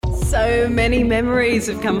So many memories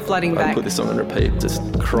have come flooding back. I put this song on repeat, just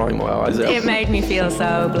crying my eyes out. It made me feel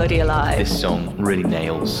so bloody alive. This song really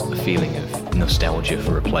nails the feeling of nostalgia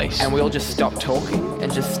for a place. And we all just stopped talking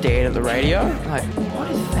and just stared at the radio. Like,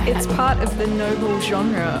 what is that? It's part of the noble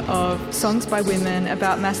genre of songs by women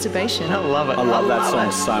about masturbation. I love it. I love that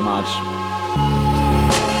song so much.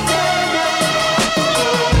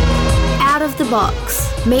 Out of the Box.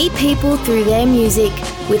 Meet people through their music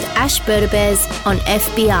with Ash Bertebez on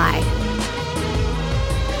FBI.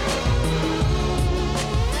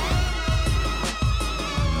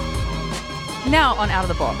 Now on Out of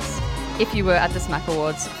the Box, if you were at the Smack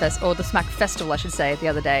Awards or the Smack Festival, I should say, the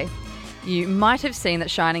other day, you might have seen that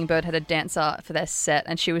Shining Bird had a dancer for their set,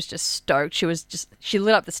 and she was just stoked. She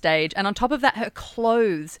lit up the stage, and on top of that, her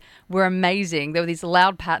clothes were amazing. There were these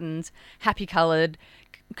loud patterns, happy coloured,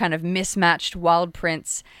 kind of mismatched wild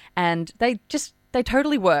prints, and they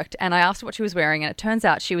totally worked. And I asked her what she was wearing, and it turns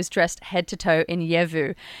out she was dressed head to toe in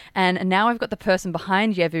Yevu. And now I've got the person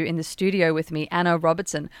behind Yevu in the studio with me, Anna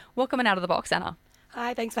Robertson. Welcome on Out of the Box, Anna.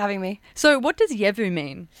 Hi, thanks for having me. So what does Yevu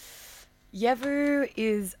mean? Yevu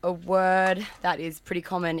is a word that is pretty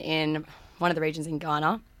common in one of the regions in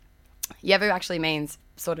Ghana. Yevu actually means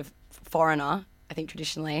sort of foreigner, I think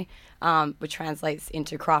traditionally, which translates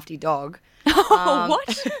into crafty dog.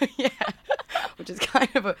 What? Yeah, which is kind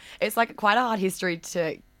of it's like quite a hard history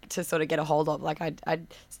to sort of get a hold of. Like I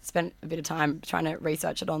spent a bit of time trying to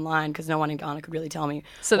research it online because no one in Ghana could really tell me.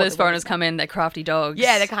 So those foreigners come in, they're crafty dogs.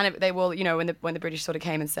 Yeah, they will, when the British sort of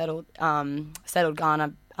came and settled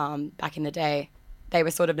Ghana back in the day, they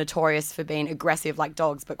were sort of notorious for being aggressive like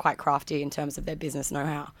dogs, but quite crafty in terms of their business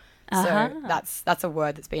know-how. So that's a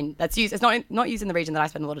word that's used. It's not used in the region that I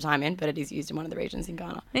spend a lot of time in, but it is used in one of the regions in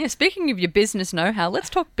Ghana. Yeah, speaking of your business know-how, let's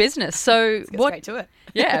talk business. So let's get straight to it.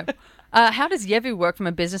 Yeah. How does Yevu work from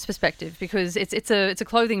a business perspective? Because it's a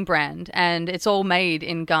clothing brand and it's all made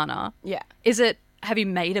in Ghana. Yeah. Have you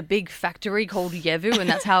made a big factory called Yevu and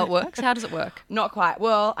that's how it works? How does it work? Not quite.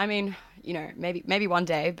 Well, I mean, maybe one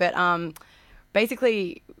day, but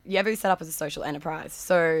basically Yevu set up as a social enterprise.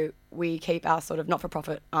 So we keep our sort of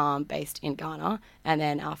not-for-profit based in Ghana and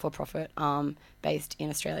then our for-profit based in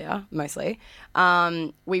Australia, mostly.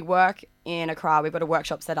 We work in Accra. We've got a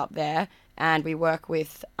workshop set up there, and we work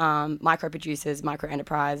with micro-producers,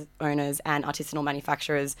 micro-enterprise owners and artisanal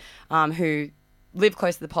manufacturers who live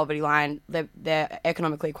close to the poverty line. They're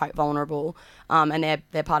economically quite vulnerable, and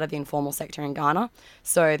they're part of the informal sector in Ghana.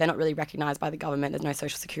 So they're not really recognised by the government. There's no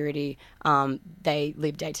social security. They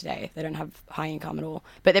live day to day. They don't have high income at all.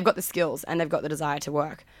 But they've got the skills and they've got the desire to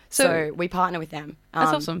work. So we partner with them.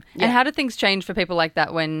 That's awesome. Yeah. And how did things change for people like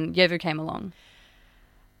that when Yevu came along?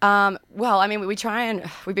 Well, I mean, we've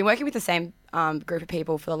been working with the same group of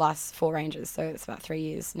people for the last 4 ranges, so it's about 3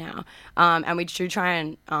 years now. And we do try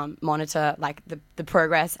and monitor like the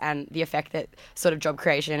progress and the effect that sort of job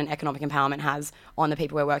creation and economic empowerment has on the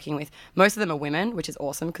people we're working with. Most of them are women, which is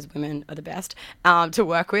awesome because women are the best to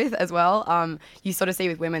work with as well. You sort of see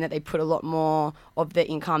with women that they put a lot more of the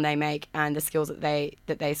income they make and the skills that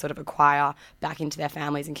they sort of acquire back into their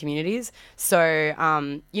families and communities.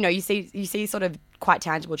 So you see sort of quite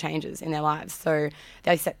tangible changes in their lives. So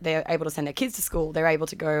they're able to send their kids to school. They're able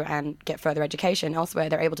to go and get further education elsewhere.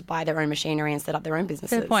 They're able to buy their own machinery and set up their own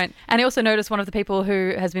businesses. Fair point. And I also noticed one of the people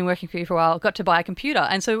who has been working for you for a while got to buy a computer.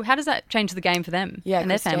 And so how does that change the game for them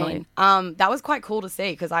and their family? That was quite cool to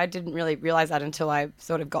see because I didn't really realise that until I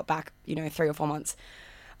sort of got back, 3 or 4 months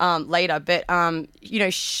later. But,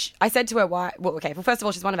 I said to her, why? Well, okay, well, first of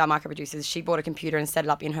all, she's one of our micro producers. She bought a computer and set it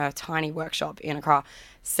up in her tiny workshop in Accra,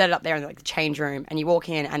 set it up there in like the change room. And you walk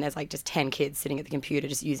in and there's like just 10 kids sitting at the computer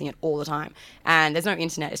just using it all the time. And there's no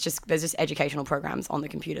internet. There's just educational programs on the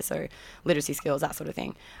computer. So literacy skills, that sort of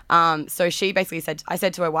thing. So she basically I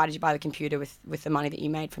said to her, why did you buy the computer with the money that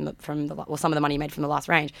you made some of the money you made from the last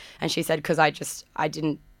range? And she said, because I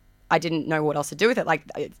didn't know what else to do with it. Like,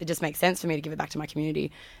 it just makes sense for me to give it back to my community.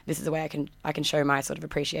 This is a way I can show my sort of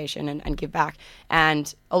appreciation and give back.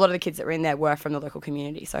 And a lot of the kids that were in there were from the local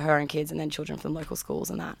community, so her own kids and then children from local schools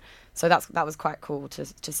and that. So that was quite cool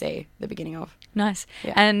to see the beginning of. Nice.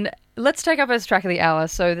 Yeah. And let's take our first track of the hour.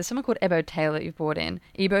 So there's someone called Ebo Taylor you've brought in.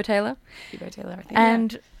 Ebo Taylor? Ebo Taylor, I think.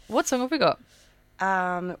 And what song have we got?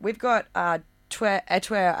 We've got Etwe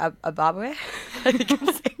Ababwe. I think I'm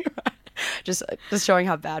saying it right. Just showing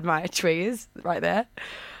how bad my Twi is right there.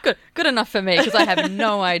 Good enough for me because I have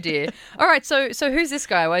no idea. All right, so who's this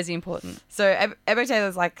guy? Why is he important? So Ebo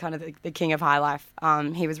Taylor's like kind of the king of high life.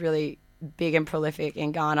 He was really big and prolific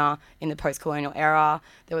in Ghana in the post-colonial era.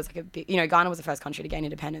 There was like a big, Ghana was the first country to gain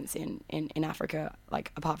independence in Africa,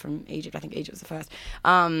 like apart from Egypt. I think Egypt was the first.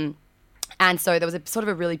 And so there was a sort of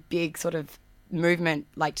a really big sort of movement,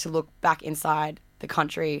 like, to look back inside the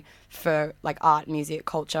country for like art, music,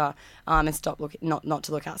 culture, and stop not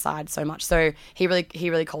to look outside so much. So he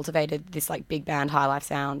really cultivated this like big band high life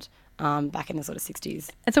sound back in the sort of 60s.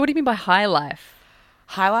 And so what do you mean by high life?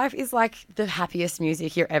 High life is like the happiest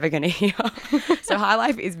music you're ever going to hear. So high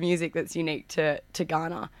life is music that's unique to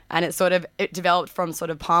Ghana. And it developed from sort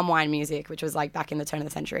of palm wine music, which was like back in the turn of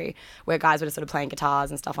the century, where guys were just sort of playing guitars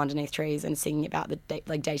and stuff underneath trees and singing about the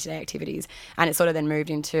day-to-day activities. And it sort of then moved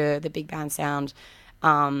into the big band sound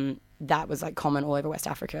that was like common all over West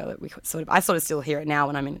Africa. That I sort of still hear it now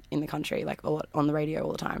when I'm in the country, like a lot on the radio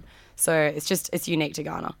all the time. So it's unique to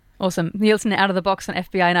Ghana. Awesome. You're listening to Out of the Box on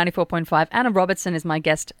FBI 94.5. Anna Robertson is my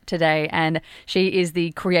guest today, and she is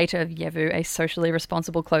the creator of Yevu, a socially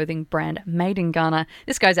responsible clothing brand made in Ghana.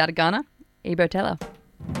 This goes out of Ghana. Ebo Teller.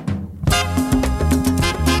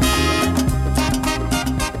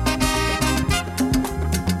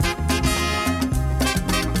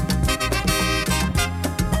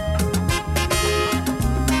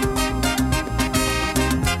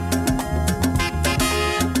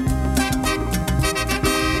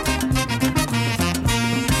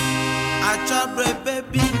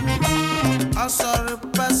 Sorry,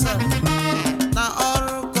 person. Now,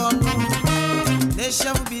 all gone.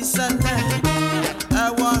 Nation be Sunday. I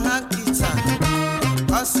want a guitar.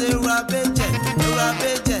 I say, Rabeje.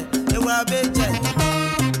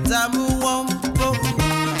 Zamu won't go.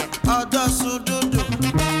 Odo sududu.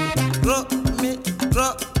 Grow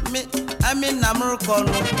me. I'm in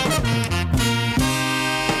Namurkono.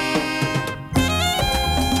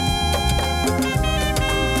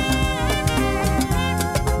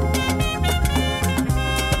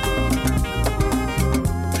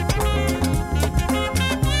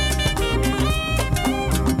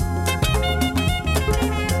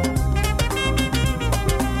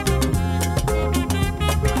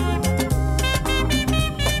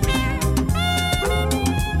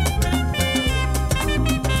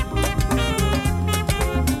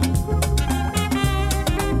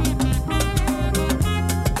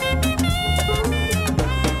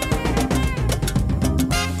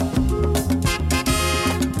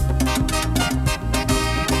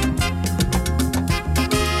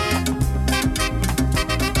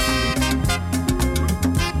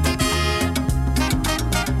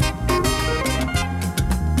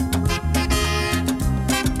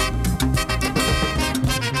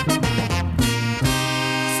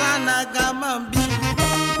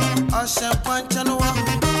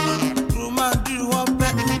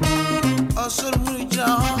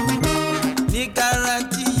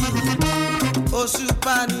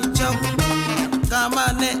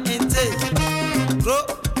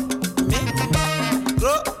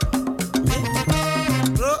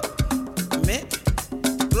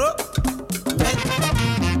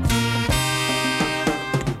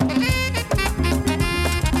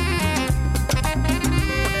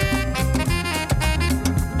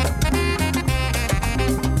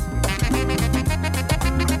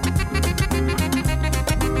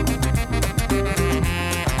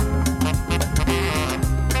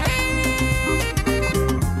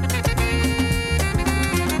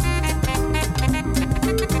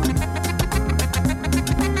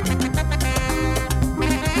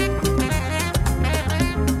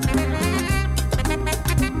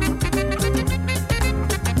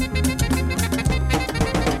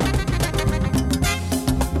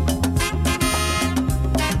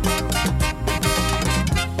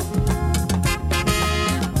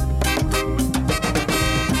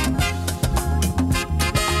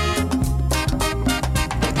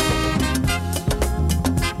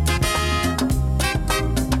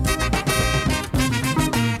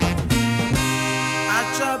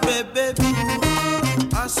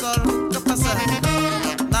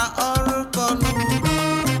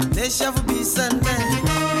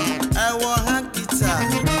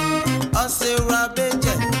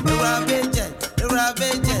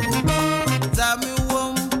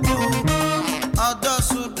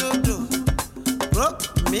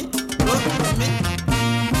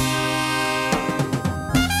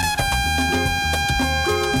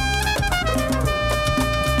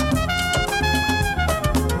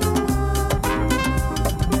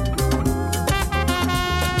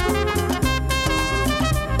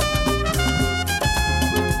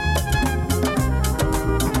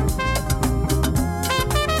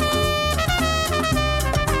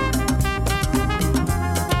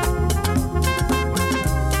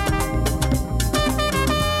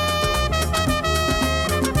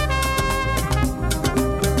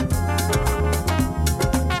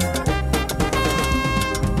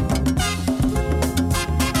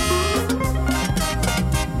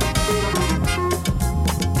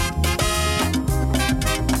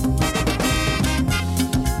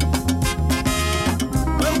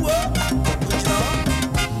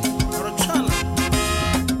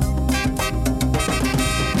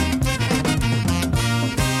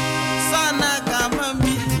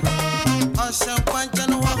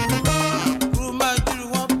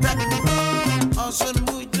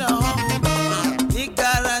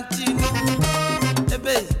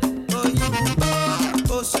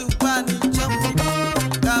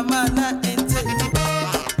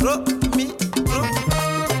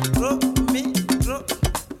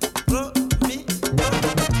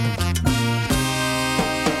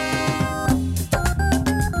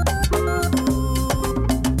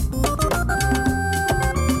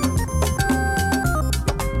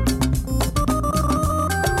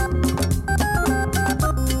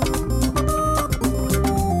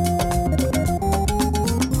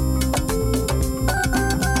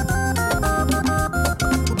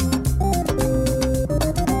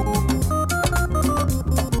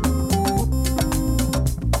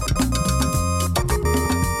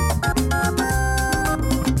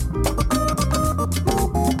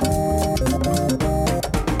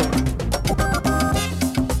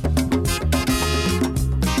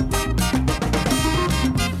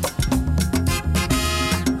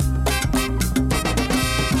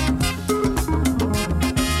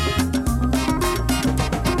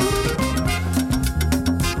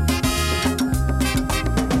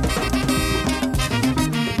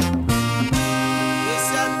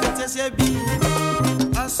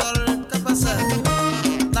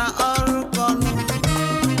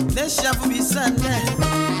 bisane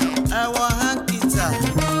ewo hankita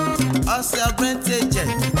ose abrenteje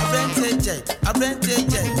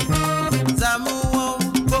zamu won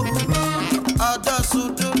odo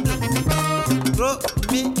sududu grow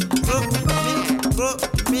me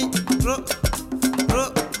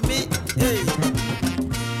hey.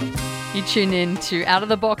 You tune in to Out of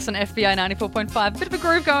the Box on FBI 94.5. Bit of a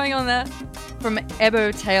groove going on there from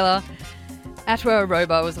Ebo Taylor. Atwa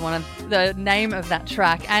Roba was the name of that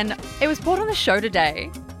track, and it was brought on the show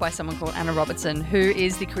today by someone called Anna Robertson, who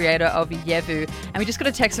is the creator of Yevu. And we just got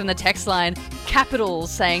a text from the text line,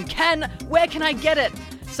 capitals, saying, where can I get it?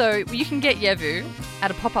 So you can get Yevu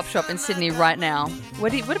at a pop-up shop in Sydney right now.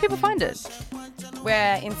 Where do people find it?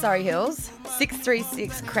 We're in Surrey Hills,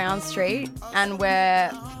 636 Crown Street, and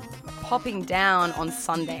we're popping down on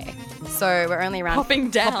Sunday. So we're only around... Popping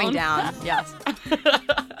down, yes.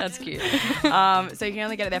 That's cute. So you can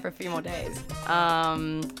only get it there for a few more days.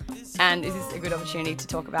 And is this a good opportunity to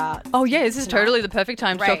talk about... Oh, yeah, this is totally the perfect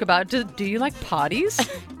time to Right. talk about... Do you like parties?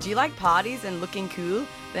 Do you like parties and looking cool?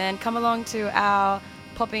 Then come along to our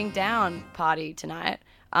popping down party tonight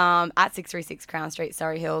at 636 Crown Street,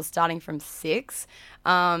 Surrey Hills, starting from 6.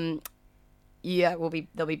 Yeah, there'll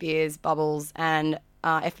be beers, bubbles, and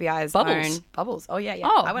FBI's Bubbles? own... Bubbles? Oh, yeah.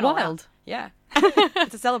 Oh, I went all wild. out. Yeah.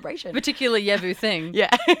 It's a celebration. Particular Yevu thing. Yeah.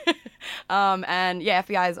 And yeah,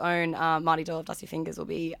 FBI's own Marty Doyle of Dusty Fingers will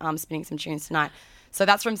be spinning some tunes tonight. So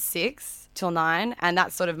that's from 6 till 9, and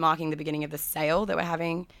that's sort of marking the beginning of the sale that we're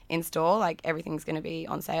having in store. Like, everything's going to be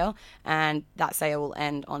on sale, and that sale will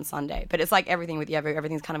end on Sunday. But it's like everything with Yevu,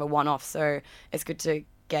 everything's kind of a one-off, so it's good to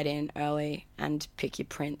get in early and pick your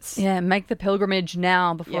prints. Yeah, make the pilgrimage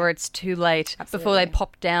now before it's too late, before they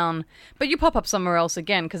pop down. But you pop up somewhere else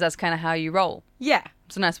again, because that's kind of how you roll. Yeah.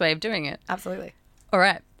 It's a nice way of doing it. Absolutely. All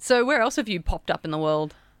right. So where else have you popped up in the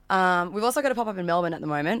world? We've also got a pop-up in Melbourne at the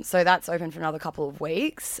moment, so that's open for another couple of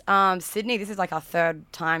weeks. Sydney, this is like our third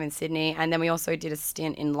time in Sydney, and then we also did a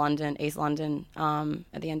stint in London, East London,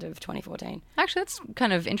 at the end of 2014. Actually, that's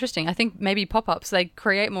kind of interesting. I think maybe pop-ups, they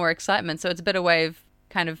create more excitement, so it's a better way of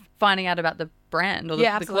kind of finding out about the brand or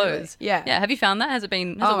the clothes. Yeah. Yeah. Have you found that? Has it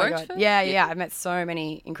worked for you? Yeah. I've met so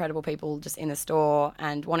many incredible people just in the store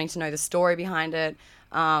and wanting to know the story behind it.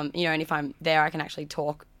 And if I'm there, I can actually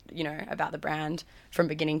talk, about the brand from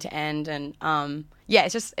beginning to end. And it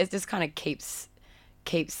just kind of keeps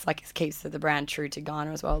the brand true to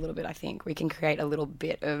Ghana as well a little bit. I think we can create a little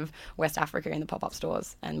bit of West Africa in the pop-up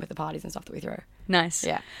stores and with the parties and stuff that we throw. Nice.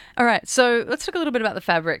 Yeah. All right. So let's talk a little bit about the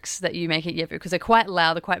fabrics that you make at Yevu, because they're quite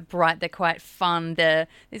loud, they're quite bright, they're quite fun. They're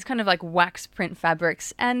these kind of like wax print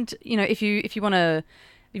fabrics. And, if you want to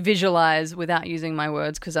visualize without using my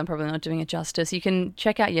words, because I'm probably not doing it justice, you can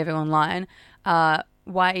check out Yevu online,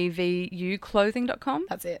 yevuclothing.com.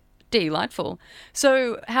 That's it. Delightful.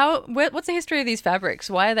 So what's the history of these fabrics?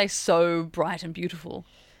 Why are they so bright and beautiful?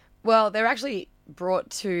 Well, they were actually brought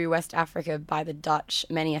to West Africa by the Dutch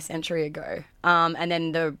many a century ago, and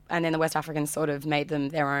then the West Africans sort of made them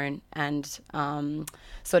their own and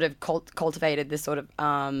sort of cultivated this sort of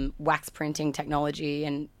wax printing technology,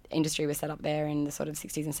 and industry was set up there in the sort of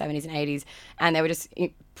 60s and 70s and 80s, and they were just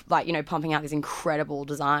pumping out these incredible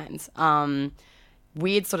designs.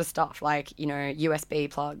 Weird sort of stuff like, USB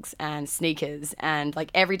plugs and sneakers and like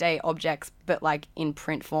everyday objects, but like in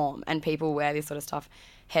print form, and people wear this sort of stuff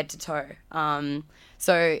head to toe.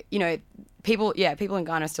 So, people in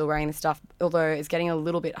Ghana are still wearing this stuff, although it's getting a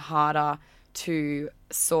little bit harder to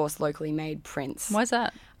source locally made prints. Why is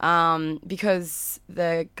that? Because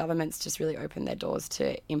the government's just really opened their doors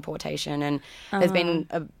to importation, and there's been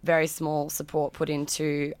a very small support put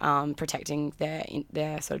into protecting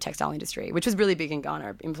their sort of textile industry, which was really big in Ghana.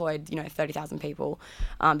 It employed 30,000 people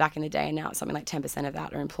back in the day, and now it's something like 10% of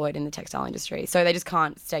that are employed in the textile industry. So they just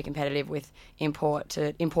can't stay competitive with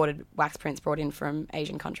imported wax prints brought in from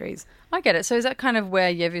Asian countries. I get it. So is that kind of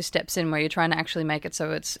where Yevu steps in, where you're trying to actually make it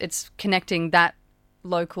so it's connecting that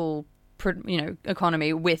local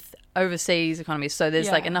economy with overseas economies, so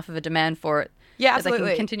there's like enough of a demand for it that they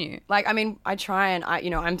can continue. Like, I mean, I try and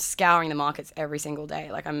I'm scouring the markets every single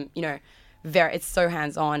day. Like, I'm it's so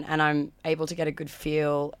hands-on, and I'm able to get a good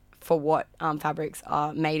feel for what fabrics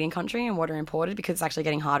are made in country and what are imported, because it's actually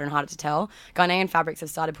getting harder and harder to tell. Ghanaian fabrics have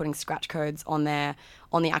started putting scratch codes on their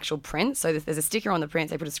on the actual print. So there's a sticker on the print.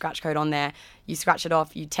 They put a scratch code on there. You scratch it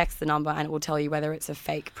off, you text the number, and it will tell you whether it's a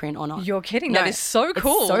fake print or not. You're kidding. No, that is so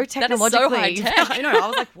cool. It's so technologically. That is so high-tech. I know. I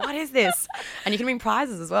was like, what is this? And you can win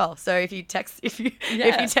prizes as well. So if you text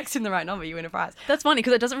in the right number, you win a prize. That's funny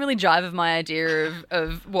because it doesn't really jive with my idea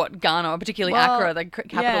of what Ghana, or particularly Accra, the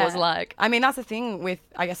capital, is like. I mean, that's the thing with,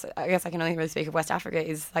 I guess I can only really speak of West Africa,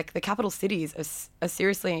 is like the capital cities are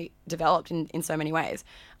seriously developed in so many ways.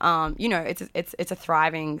 It's a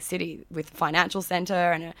thriving city with financial center,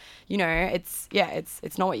 and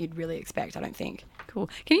it's not what you'd really expect, I don't think. Cool.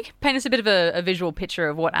 Can you paint us a bit of a visual picture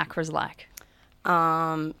of what Accra's like?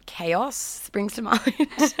 Chaos springs to mind.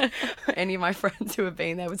 Any of my friends who have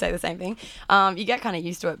been there would say the same thing. You get kind of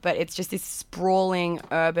used to it, but it's just this sprawling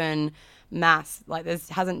urban mass. Like there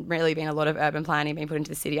hasn't really been a lot of urban planning being put into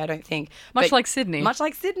the city, I don't think. Much like Sydney.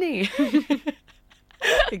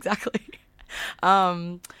 Exactly.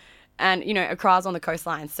 And, Accra's on the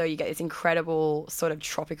coastline, so you get this incredible sort of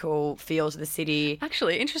tropical feel to the city.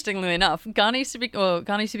 Actually, interestingly enough, Ghana used to be called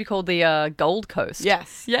the Gold Coast.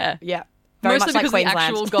 Yes. Yeah. Yeah. Mostly much because like of the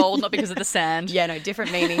Queensland. actual gold, not because of the sand. Yeah, no,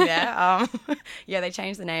 different meaning there. They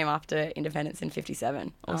changed the name after independence in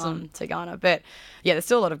 57 to Ghana. But, yeah, there's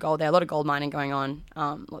still a lot of gold there, a lot of gold mining going on,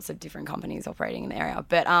 lots of different companies operating in the area.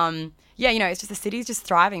 But, it's just the city's just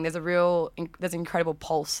thriving. There's an incredible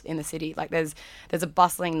pulse in the city. Like there's a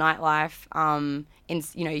bustling nightlife.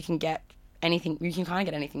 You can get anything, you can kind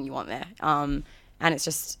of get anything you want there. And it's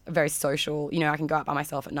just very social. I can go out by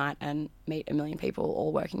myself at night and meet a million people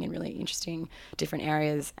all working in really interesting different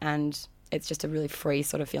areas. And it's just a really free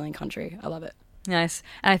sort of feeling country. I love it. Nice.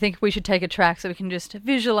 And I think we should take a track so we can just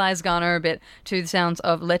visualize Ghana a bit to the sounds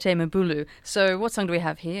of Lete Mbulu. So what song do we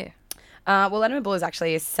have here? Lete Mbulu is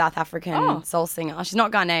actually a South African soul singer. She's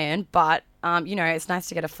not Ghanaian, but it's nice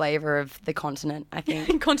to get a flavour of the continent, I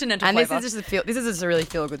think. Continental and flavour. This is just a really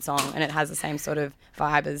feel-good song, and it has the same sort of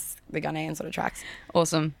vibe as the Ghanaian sort of tracks.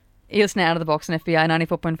 Awesome. You're listening Out of the Box on FBI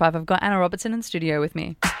 94.5. I've got Anna Robertson in the studio with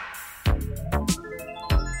me.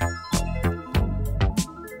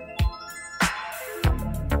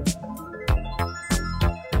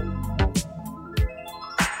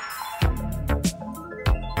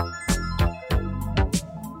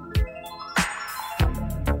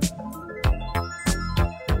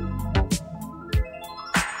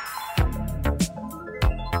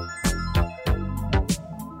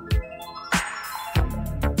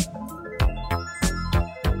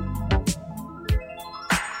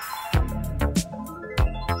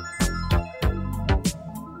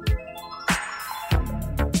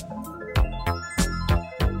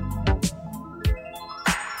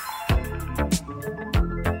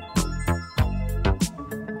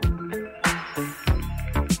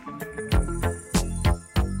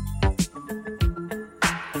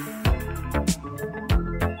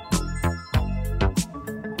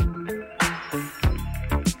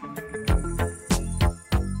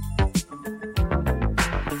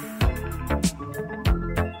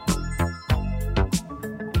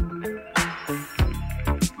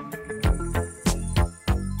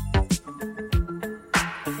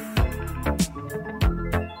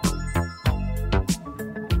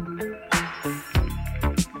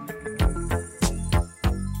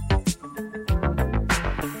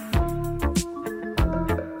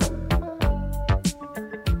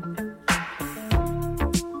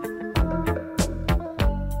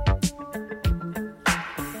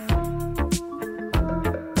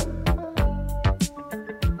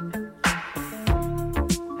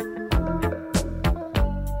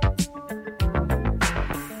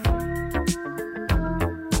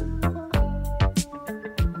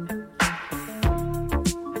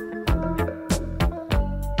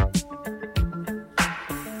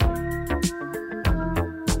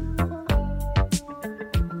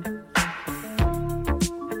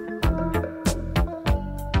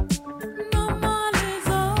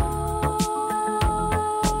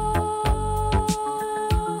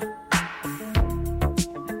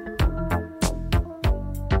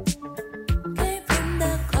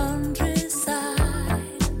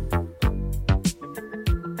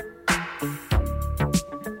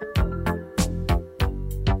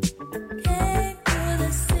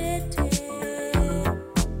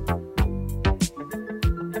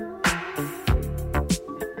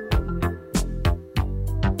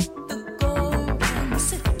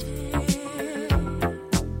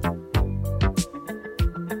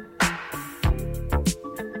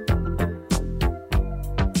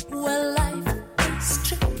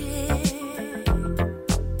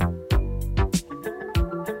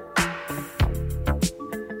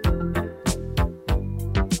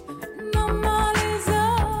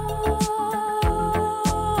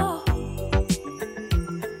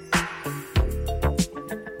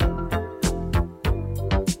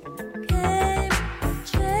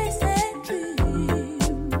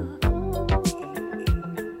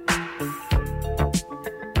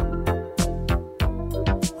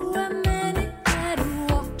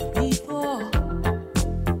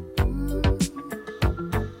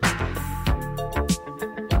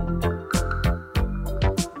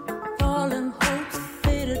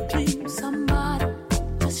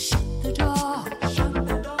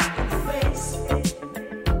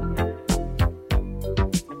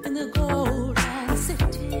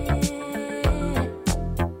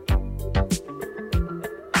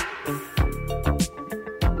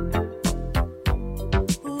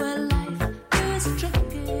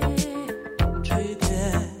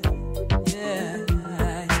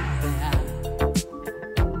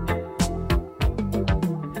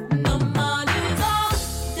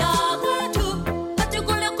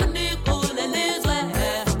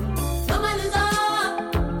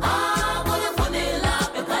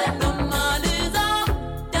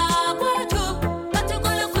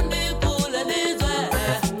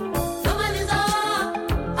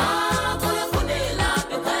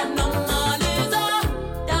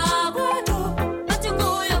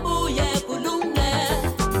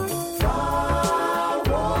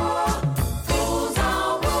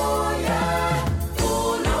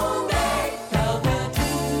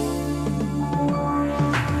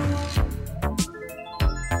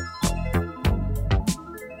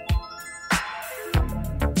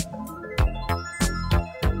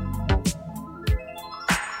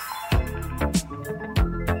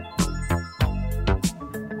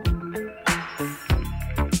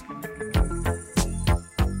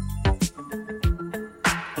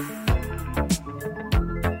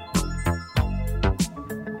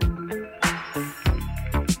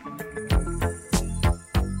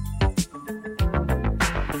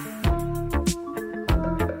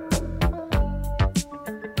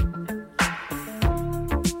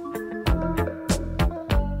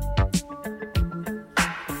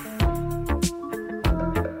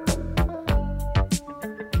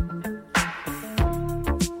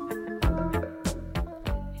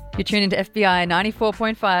 You're tuned into FBI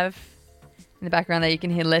 94.5. In the background there, you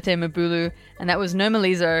can hear Lete Mabulu, and that was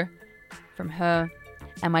Normalizo from her.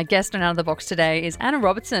 And my guest on Out of the Box today is Anna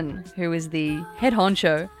Robertson, who is the head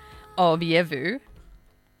honcho of Yevu.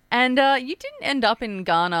 And you didn't end up in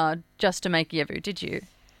Ghana just to make Yevu, did you?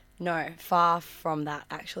 No, far from that,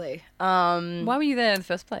 actually. Why were you there in the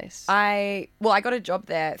first place? I got a job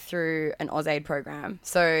there through an AusAid program.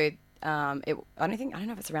 So I don't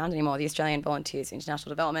know if it's around anymore, the Australian Volunteers for International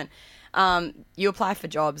Development. You apply for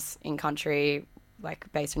jobs in country,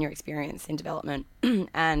 like based on your experience in development,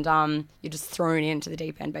 and you're just thrown into the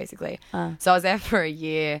deep end, basically. So I was there for a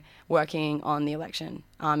year working on the election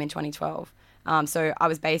in 2012. So I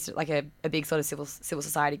was based at like a big sort of civil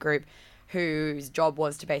society group whose job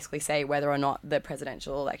was to basically say whether or not the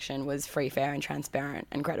presidential election was free, fair and transparent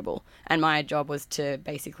and credible. And my job was to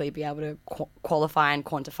basically be able to qualify and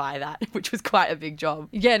quantify that, which was quite a big job.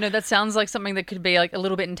 Yeah, no, that sounds like something that could be like a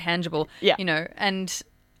little bit intangible. Yeah. You know, and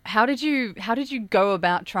how did you go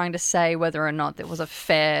about trying to say whether or not there was a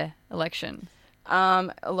fair election?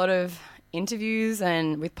 A lot of interviews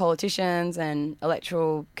and with politicians and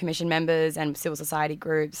electoral commission members and civil society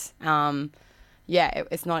groups.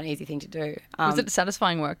 It's not an easy thing to do. Was it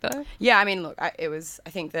satisfying work though? Yeah, I mean, look, I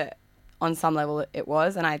think that on some level it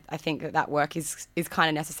was, and I think that work is kind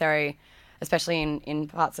of necessary, especially in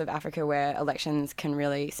parts of Africa where elections can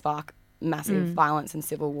really spark massive violence and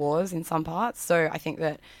civil wars in some parts. So I think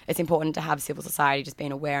that it's important to have civil society just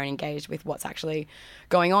being aware and engaged with what's actually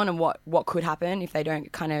going on and what could happen if they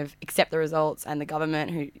don't kind of accept the results, and the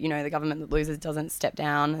government the government that loses doesn't step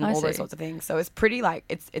down and all those sorts of things. So it's pretty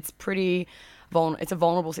it's a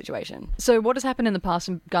vulnerable situation. So what has happened in the past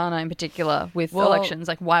in Ghana in particular with elections?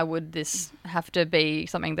 Like, why would this have to be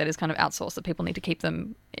something that is kind of outsourced, that people need to keep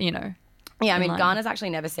them, Yeah, I mean, Ghana's actually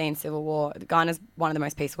never seen civil war. Ghana's one of the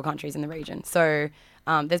most peaceful countries in the region. So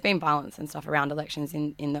there's been violence and stuff around elections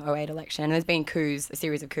in the 2008 election. And there's been a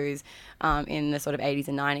series of coups in the sort of 80s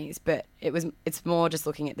and 90s. But it's more just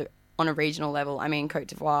looking at on a regional level. I mean, Cote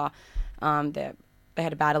d'Ivoire, they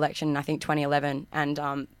had a bad election in, I think, 2011,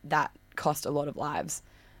 and that cost a lot of lives.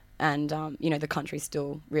 And, the country's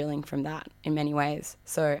still reeling from that in many ways.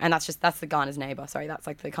 So, and that's the Ghana's neighbour. Sorry, that's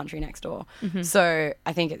like the country next door. Mm-hmm. So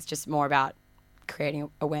I think it's just more about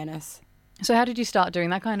creating awareness. So how did you start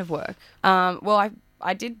doing that kind of work? I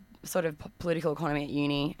did sort of political economy at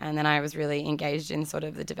uni, and then I was really engaged in sort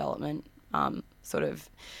of the development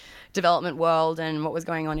world and what was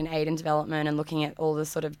going on in aid and development, and looking at all the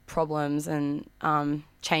sort of problems and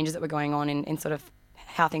changes that were going on in sort of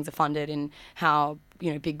how things are funded and how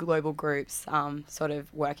big global groups sort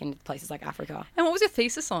of work in places like Africa. And what was your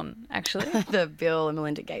thesis on, actually? The Bill and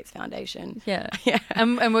Melinda Gates Foundation. Yeah.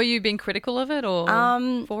 And were you being critical of it or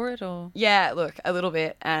for it or? Yeah, look, a little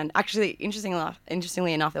bit. And actually,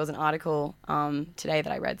 interestingly enough, there was an article today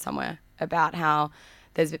that I read somewhere about how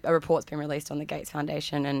there's a report's been released on the Gates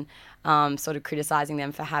Foundation and sort of criticising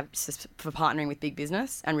them for partnering with big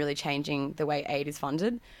business and really changing the way aid is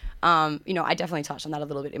funded. I definitely touched on that a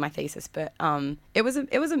little bit in my thesis, but it was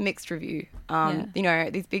a mixed review.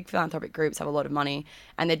 These big philanthropic groups have a lot of money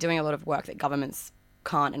and they're doing a lot of work that governments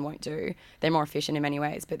can't and won't do. They're more efficient in many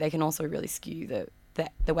ways, but they can also really skew the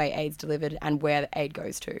way aid's delivered and where the aid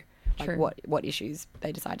goes to, like True. what issues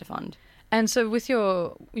they decide to fund. And so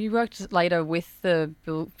you worked later with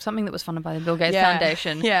something that was funded by the Bill Gates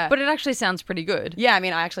Foundation. Yeah. But it actually sounds pretty good. Yeah, I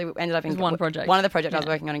mean, I actually ended up in one project. One of the projects I was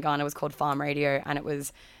working on in Ghana was called Farm Radio, and it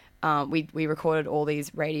was we recorded all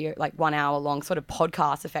these radio, like 1 hour long sort of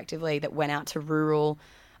podcasts effectively that went out to rural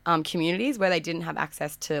communities where they didn't have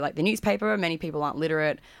access to like the newspaper. Many people aren't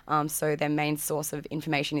literate, so their main source of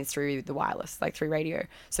information is through the wireless, like through radio.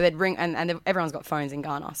 So they'd ring, and everyone's got phones in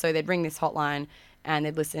Ghana, so they'd ring this hotline and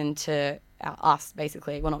they'd listen to us,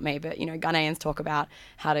 basically. Well, not me, but Ghanaians talk about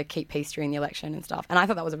how to keep peace during the election and stuff. And I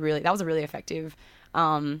thought that was a really effective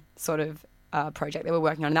sort of project they were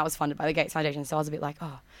working on, and that was funded by the Gates Foundation. So I was a bit like,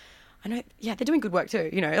 oh, I know, yeah, they're doing good work too,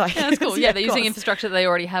 like. Yeah, that's cool. Yeah, they're using course. infrastructure that they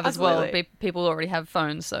already have Absolutely. as well. People already have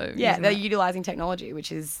phones, so. Yeah, they're utilising technology,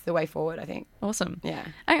 which is the way forward, I think. Awesome. Yeah.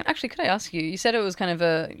 And actually, could I ask you said it was kind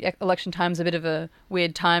of election time's a bit of a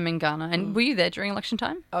weird time in Ghana, and were you there during election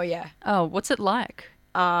time? Oh, yeah. Oh, what's it like?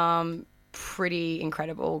 Pretty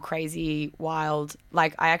incredible, crazy, wild.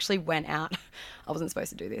 Like, I actually went out. I wasn't supposed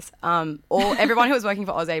to do this. Everyone who was working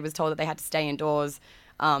for AusAid was told that they had to stay indoors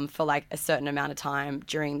for like a certain amount of time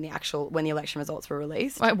during when the election results were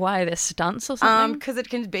released. Why are there stunts or something? Because it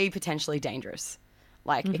can be potentially dangerous.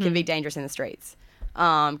 Like, it can be dangerous in the streets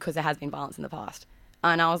because there has been violence in the past.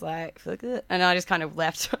 And I was like, fuck it. And I just kind of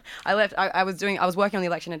left. I was working on the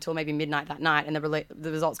election until maybe midnight that night, and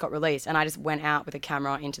the results got released. And I just went out with a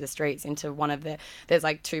camera into the streets, into one of there's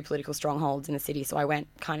like 2 political strongholds in the city. So I went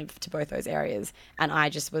kind of to both those areas, and I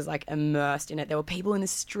just was like immersed in it. There were people in the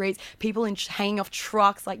streets, people hanging off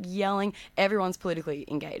trucks, like yelling. Everyone's politically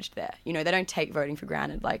engaged there. You know, they don't take voting for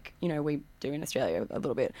granted like, you know, we do in Australia a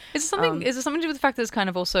little bit. Is it something to do with the fact that it's kind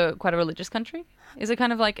of also quite a religious country? Is it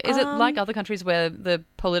kind of like, is it like other countries where the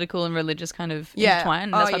political and religious kind of intertwine,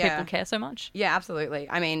 and that's why people care so much? Yeah, absolutely.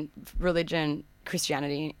 I mean, religion,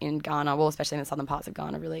 Christianity in Ghana, well, especially in the southern parts of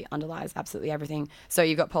Ghana, really underlies absolutely everything. So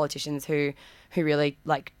you've got politicians who really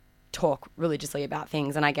like talk religiously about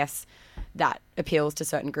things, and I guess that appeals to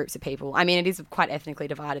certain groups of people. I mean, it is quite ethnically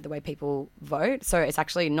divided the way people vote, so it's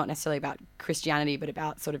actually not necessarily about Christianity, but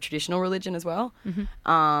about sort of traditional religion as well,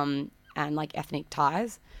 and like ethnic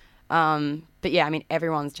ties. But yeah, I mean,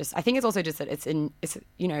 everyone's just, I think it's also just that it's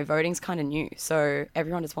you know, voting's kind of new. So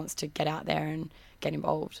everyone just wants to get out there and get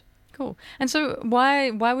involved. Cool. And so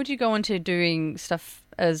why would you go into doing stuff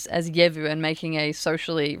as Yevu and making a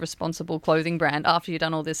socially responsible clothing brand after you'd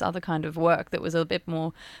done all this other kind of work that was a bit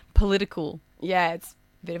more political? Yeah, it's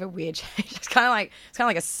a bit of a weird change. It's kind of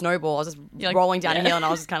like a snowball. I was just rolling down a hill, and I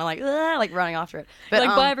was just kind of like running after it. But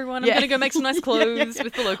like, bye everyone, I'm going to go make some nice clothes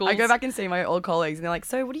with the locals. I go back and see my old colleagues, and they're like,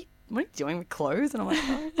 so what are you doing with clothes? And I'm like,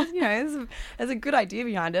 oh, you know, there's a good idea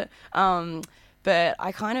behind it. But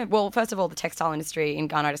I kind of, well, first of all, the textile industry in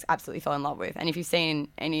Ghana I just absolutely fell in love with. And if you've seen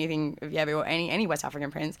anything of Yevu or any West African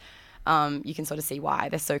prints, you can sort of see why.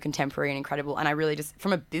 They're so contemporary and incredible. And I really just,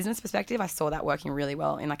 from a business perspective, I saw that working really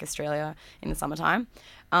well in like Australia in the summertime.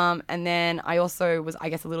 And then I also was, I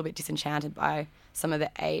guess, a little bit disenchanted by some of the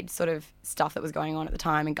aid sort of stuff that was going on at the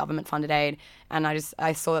time and government funded aid. And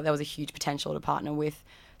I saw that there was a huge potential to partner with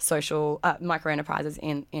social micro enterprises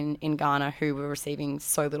in Ghana who were receiving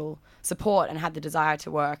so little support and had the desire to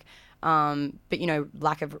work, but you know,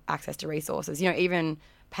 lack of access to resources. You know, even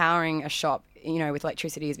powering a shop, you know, with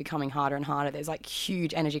electricity is becoming harder and harder. There's like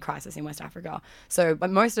huge energy crisis in West Africa. So, but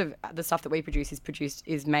most of the stuff that we produce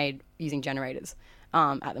is made using generators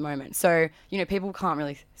at the moment. So, you know, people can't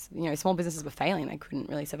really, you know, small businesses were failing. They couldn't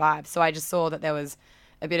really survive. So I just saw that there was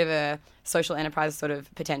a bit of a social enterprise sort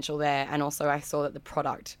of potential there, and also I saw that the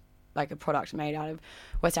product, like a product made out of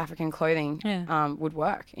West African clothing, would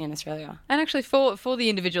work in Australia. And actually, for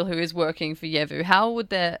the individual who is working for Yevu, how would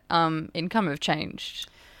their income have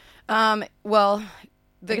changed? Well,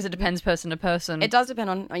 because it depends person to person. It does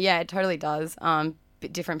depend on, yeah, it totally does.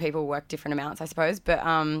 But different people work different amounts, I suppose. But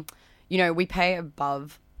you know, we pay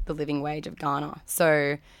above the living wage of Ghana,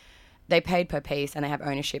 so they paid per piece and they have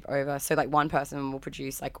ownership over. So like one person will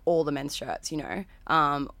produce like all the men's shirts, you know,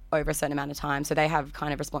 over a certain amount of time. So they have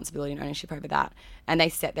kind of responsibility and ownership over that, and they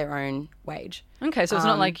set their own wage. Okay, so it's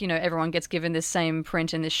not like, you know, everyone gets given this same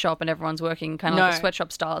print in this shop and everyone's working kind of like a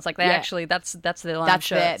sweatshop style. It's like they actually, that's their line of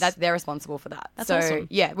shirts. They're responsible for that. That's so, awesome.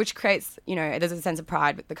 Yeah, which creates, you know, there's a sense of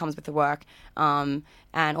pride that comes with the work. And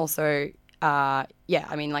also, I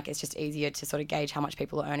mean, like, it's just easier to sort of gauge how much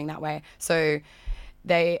people are earning that way. So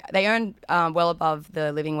they earn well above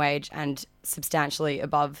the living wage and substantially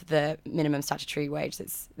above the minimum statutory wage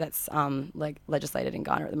that's like legislated in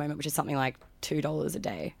Ghana at the moment, which is something like $2 a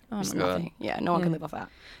day. Oh my God. Nothing. Yeah, no one can live off that.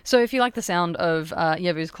 So if you like the sound of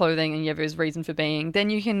Yevu's clothing and Yevu's reason for being, then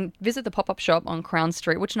you can visit the pop-up shop on Crown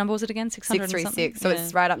Street. Which number was it again? 636. So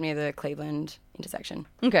it's right up near the Cleveland intersection.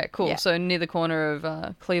 Okay, cool. Yeah. So near the corner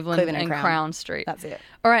of Cleveland and Crown Street. That's it.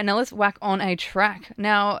 All right, now let's whack on a track.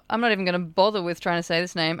 Now, I'm not even going to bother with trying to say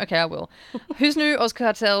this name. Okay, I will. Who's New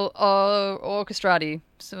Oscartel Orchestrati?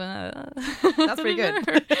 That's pretty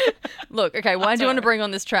good. Look, okay, why do you want to bring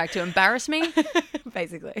on this track? To embarrass me?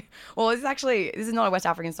 Basically. Well, this is not a West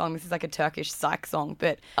African song. This is like a Turkish psych song.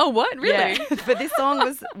 But oh, what? Really? Yeah. But this song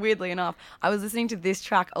was, weirdly enough, I was listening to this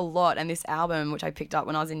track a lot, and this album, which I picked up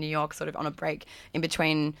when I was in New York, sort of on a break in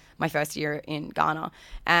between my first year in Ghana.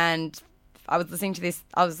 And I was listening to this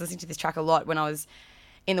track a lot when I was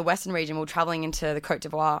in the western region. We were traveling into the Côte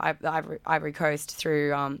d'Ivoire, the Ivory Coast,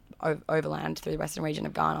 through overland through the western region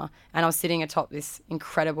of Ghana, and I was sitting atop this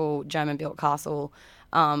incredible German-built castle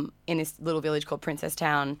in this little village called Princess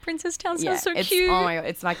Town. Princess Town sounds so cute. Oh my God,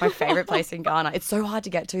 it's like my favorite place in Ghana. It's so hard to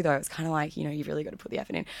get to though. It's kind of like, you know, you've really got to put the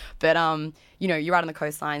effort in. But you know, you're out on the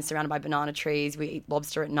coastline, surrounded by banana trees. We eat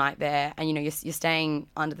lobster at night there, and you know, you're staying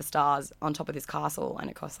under the stars on top of this castle, and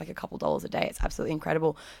it costs like a couple dollars a day. It's absolutely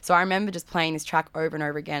incredible. So I remember just playing this track over and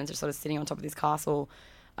over again, just sort of sitting on top of this castle,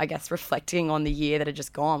 I guess reflecting on the year that had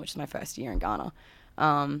just gone, which is my first year in Ghana.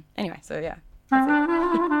 Anyway, so yeah, that's it.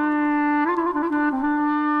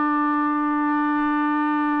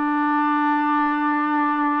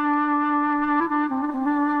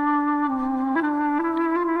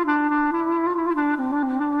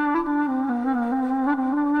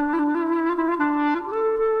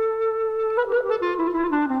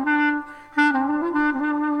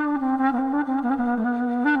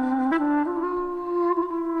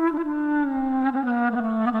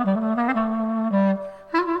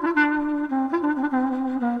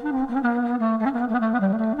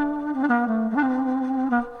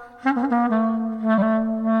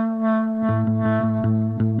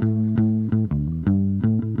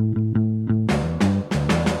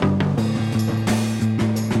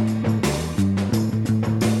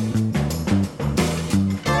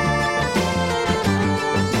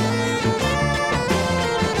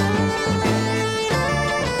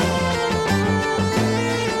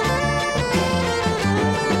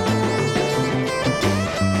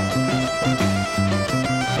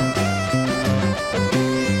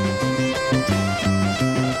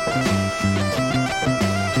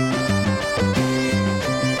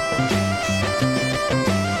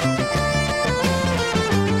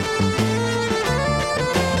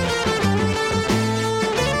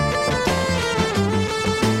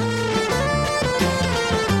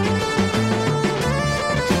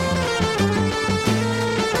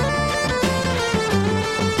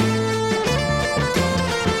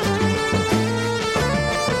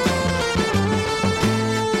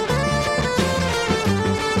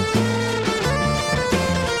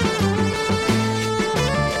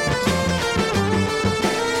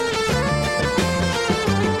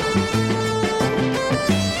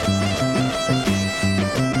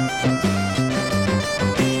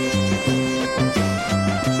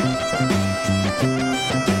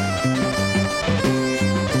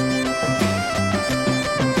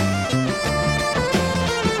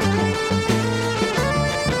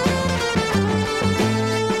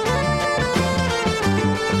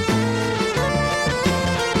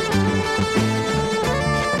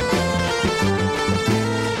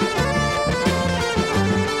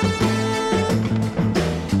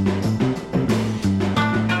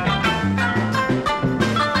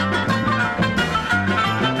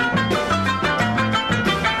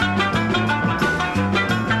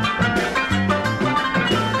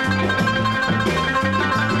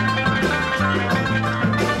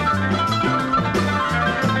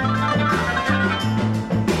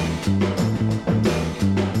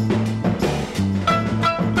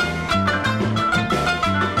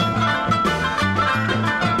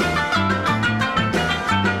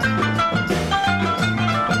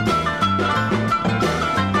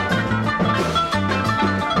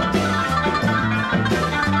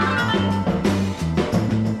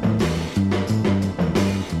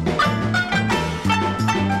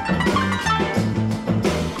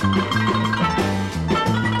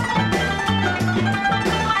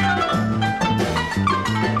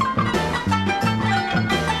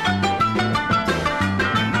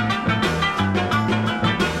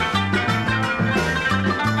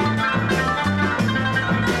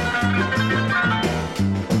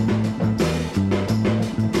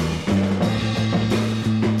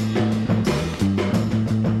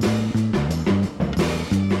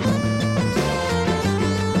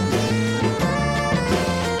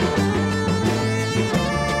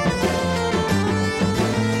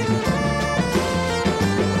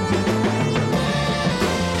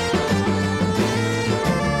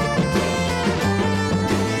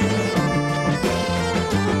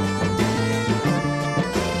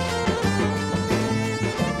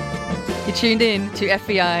 You're tuned in to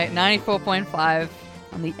FBI 94.5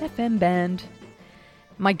 on the FM band.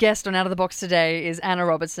 My guest on Out of the Box today is Anna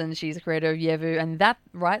Robertson. She's the creator of Yevu, and that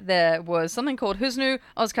right there was something called Husnu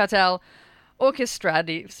Ozkartel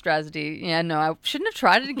Orchestradi. Yeah, no, I shouldn't have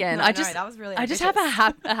tried it again. No, that was really I just have a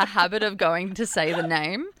habit of going to say the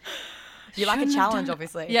name. You like a challenge,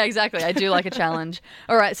 obviously. Yeah, exactly. I do like a challenge.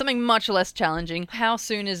 All right, something much less challenging. How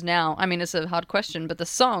soon is now? I mean, it's a hard question, but the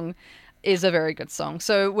song is a very good song.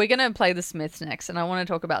 So we're going to play the Smiths next, and I want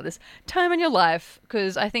to talk about this time in your life,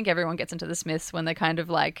 because I think everyone gets into the Smiths when they're kind of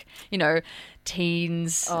like, you know,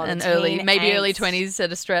 teens and early 20s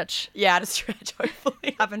at a stretch. Yeah, at a stretch,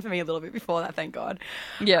 hopefully. Happened for me a little bit before that, thank God.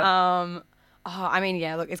 Yeah. I mean,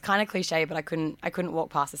 yeah, look, it's kind of cliche, but I couldn't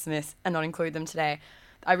walk past the Smiths and not include them today.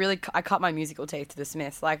 I cut my musical teeth to the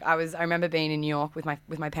Smiths. Like I remember being in New York with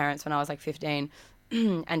my parents when I was like 15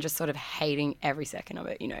 and just sort of hating every second of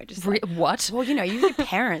it, you know, just like, what? Well, you know, you're your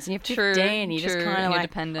parents and you're 15 and you just kind of like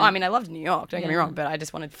dependent. I mean, I loved New York, don't get me wrong, but I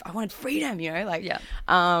wanted freedom, you know, like yeah.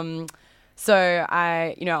 So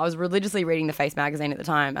I was religiously reading The Face magazine at the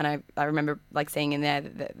time, and I remember like seeing in there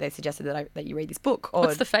that they suggested that you read this book.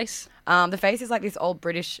 What's The Face? The Face is like this old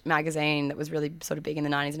British magazine that was really sort of big in the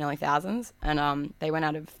 90s and early thousands, and they went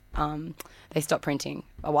out of they stopped printing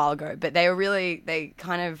a while ago, but they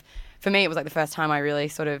kind of. For me, it was like the first time I really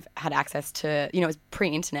sort of had access to, you know, it was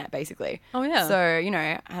pre-internet basically. Oh yeah. So, you know,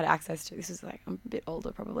 I had access to, this was like, I'm a bit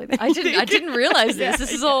older probably than I didn't realize this. Yeah,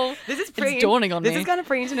 this is all, this is it's dawning on me. This is kind of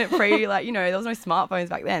pre-internet, like, you know, there was no smartphones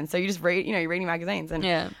back then. So you just read, you know, you're reading magazines. And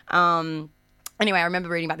anyway, I remember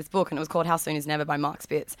reading about this book, and it was called How Soon Is Never by Mark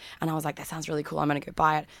Spitz. And I was like, that sounds really cool. I'm going to go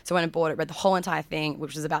buy it. So I went and bought it, read the whole entire thing,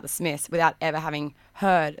 which was about the Smiths, without ever having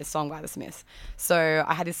heard a song by the Smiths. So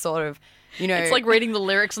I had this sort of, you know, it's like reading the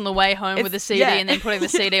lyrics on the way home with the CD and then putting the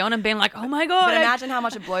CD on and being like, oh my God. But imagine how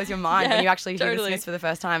much it blows your mind when you actually hear the totally. Smiths for the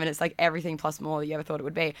first time, and it's like everything plus more that you ever thought it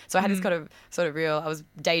would be. So I had this kind of sort of real, I was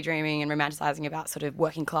daydreaming and romanticizing about sort of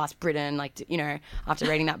working class Britain, like, you know, after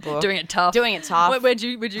reading that book. Doing it tough. Where'd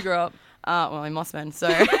you grow up? Well, in Mossman, so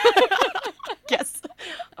yes,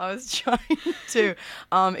 I was trying to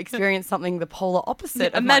experience something the polar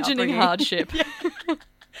opposite of imagining my hardship.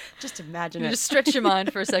 Just imagine it. Just stretch your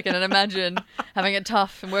mind for a second and imagine having it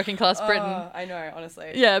tough in working class Britain. I know,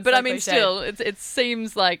 honestly. Yeah, but so I mean, cliche. still, it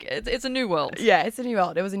seems like it's a new world. Yeah, it's a new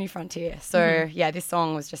world. It was a new frontier. So yeah, this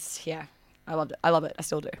song was just I loved it. I love it. I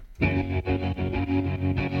still do.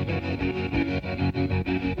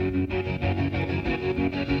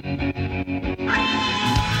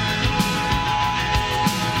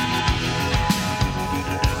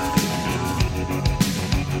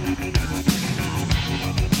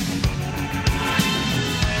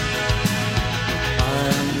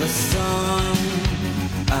 The sun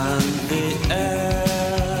and the air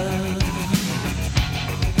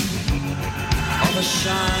of a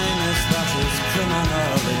shyness that is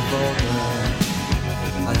criminally vulgar.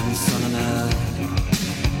 I am the sun and air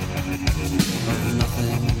of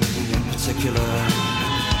nothing in particular.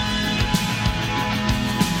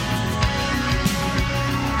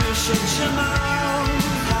 You shut your mouth,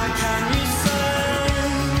 how can you say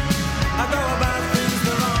I go about things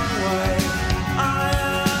the wrong way? I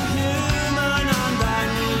am human and I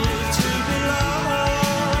need to belong,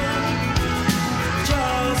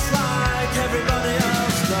 just like everybody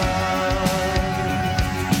else does.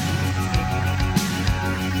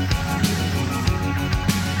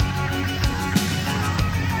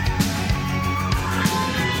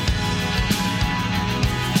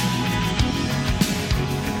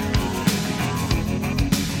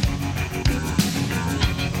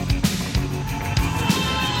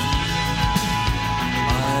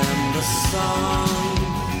 I am the sun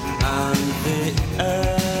and the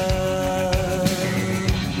air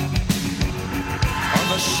of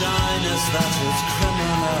a shyness that is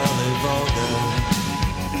criminally vulgar.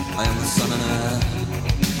 I am the sun and air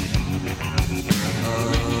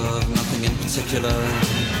of nothing in particular.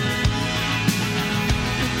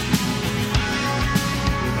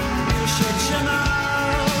 You shut your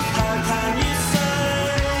mouth, how can you say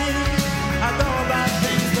I go about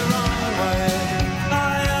things the wrong way? I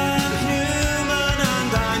am human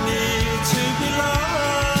and I need to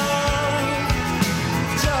belong,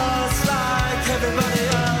 just like everybody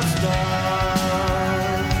else does.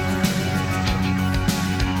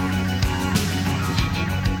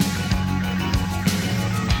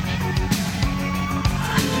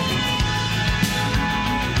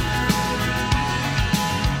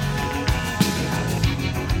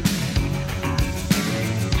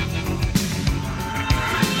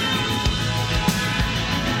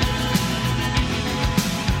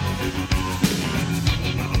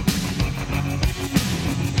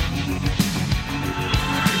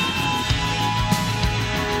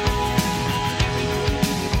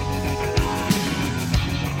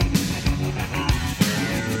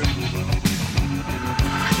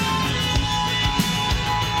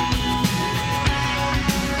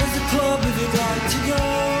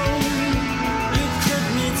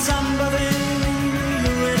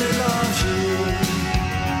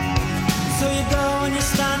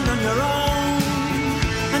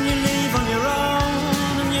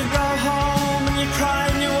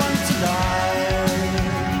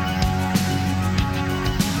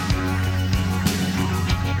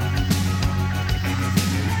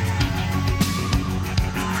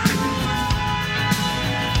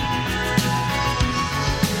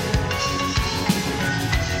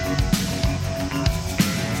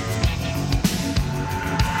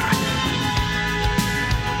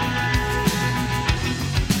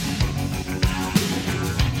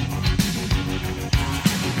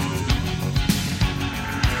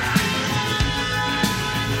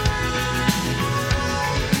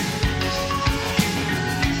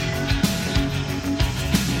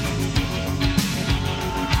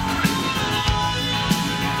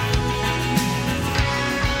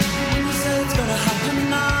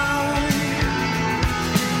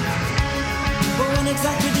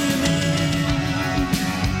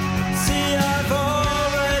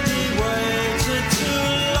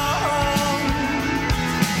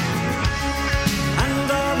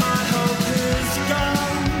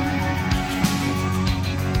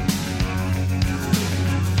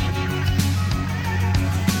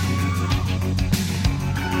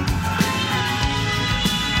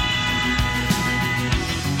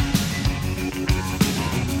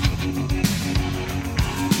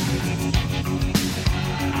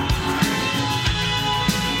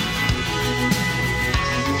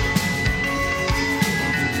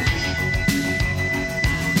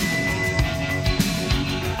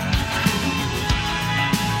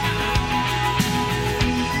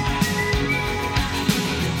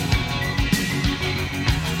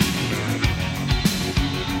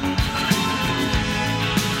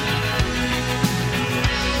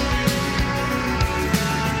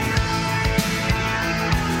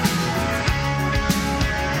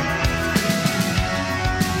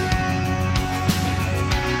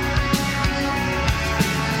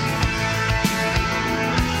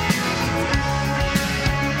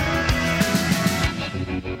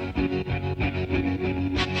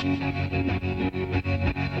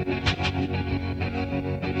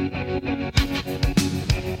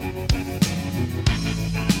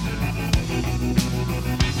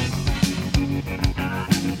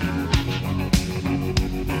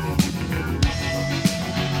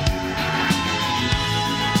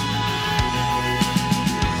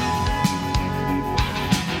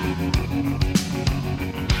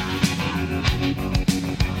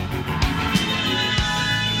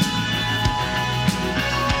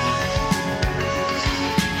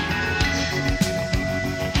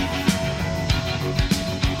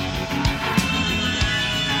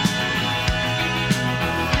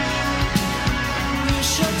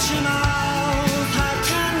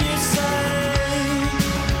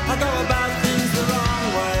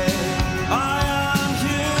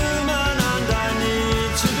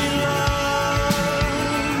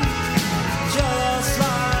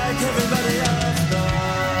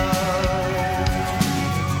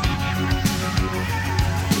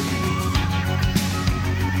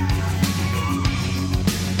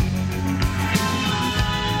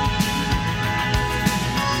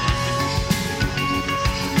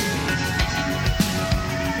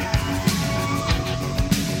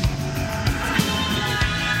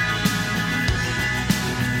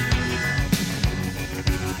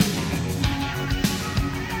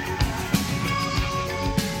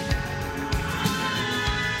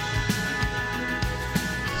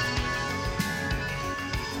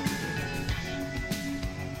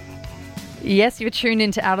 Yes, you're tuned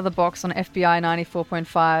into Out of the Box on FBI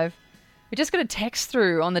 94.5. We just got a text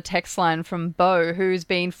through on the text line from Bo, who's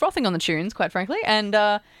been frothing on the tunes, quite frankly, and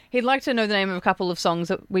he'd like to know the name of a couple of songs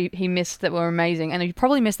that he missed that were amazing. And he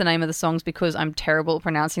probably missed the name of the songs because I'm terrible at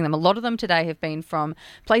pronouncing them. A lot of them today have been from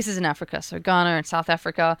places in Africa, so Ghana and South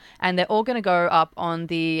Africa, and they're all going to go up on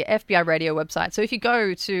the FBI radio website. So if you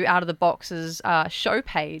go to Out of the Box's show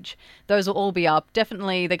page, those will all be up.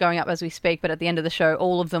 Definitely they're going up as we speak, but at the end of the show,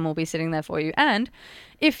 all of them will be sitting there for you. And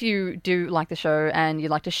if you do like the show and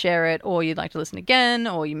you'd like to share it, or you'd like to listen again,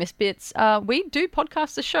 or you miss bits, we do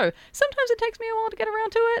podcast the show. Sometimes it takes me a while to get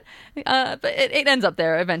around to it, but it ends up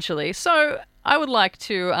there eventually. So I would like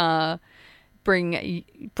to bring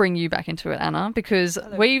you back into it, Anna, because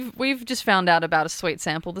we've just found out about a sweet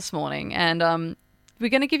sample this morning, and we're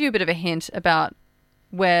going to give you a bit of a hint about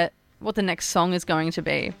what the next song is going to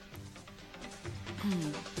be.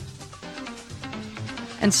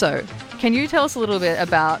 And so, can you tell us a little bit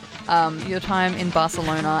about your time in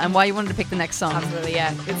Barcelona and why you wanted to pick the next song? Absolutely,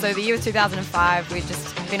 yeah. So the year was 2005. We'd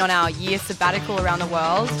just been on our year sabbatical around the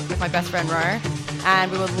world with my best friend Ro,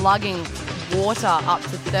 and we were lugging water up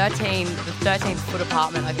to the 13th foot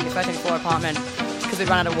apartment, I think the 13th floor apartment, because we'd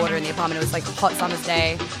run out of water in the apartment. It was like a hot summer's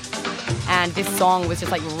day, and this song was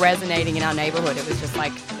just like resonating in our neighborhood. It was just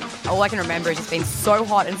like, all I can remember is just being so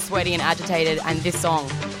hot and sweaty and agitated, and this song.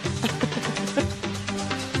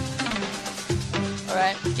 All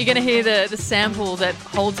right, you're going to hear the sample that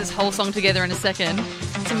holds this whole song together in a second.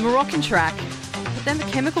 It's a Moroccan track, but then the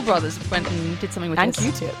Chemical Brothers went and did something with and this.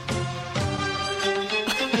 And Q-Tip.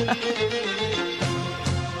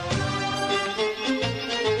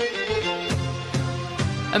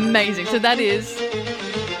 Amazing. So that is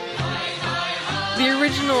the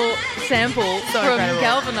original sample from incredible.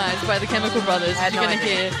 Galvanized by the Chemical Brothers. You're going to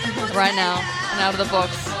hear right now and Out of the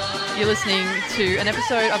Box. You're listening to an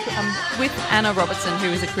episode with Anna Robertson, who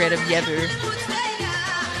is the creator of Yevu.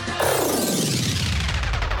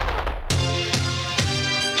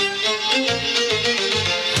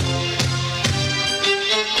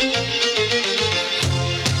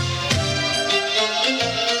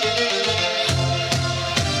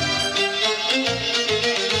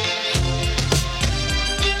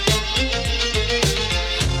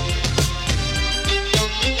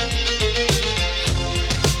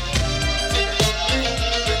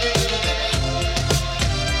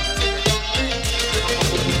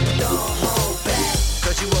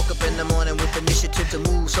 To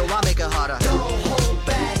move, so I make it harder. Don't hold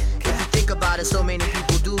back. If you think about it, so many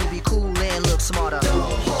people do be cool and look smarter.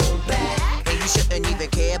 Don't hold back. And you shouldn't even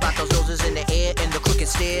care about those noses in the air and the crooked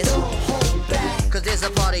stairs. Don't hold back. Cause there's a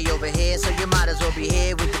party over here, so you might as well be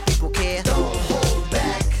here with the people care. Don't hold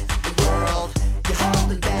back. The world, you're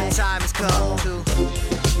holding back. The time has come to.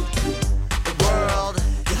 The world,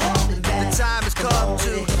 you're holding back. The time has come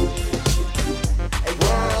to. A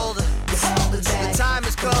world, you're holding back. The time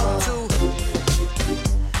has come to.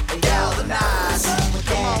 Galvanize.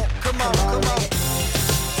 Come on.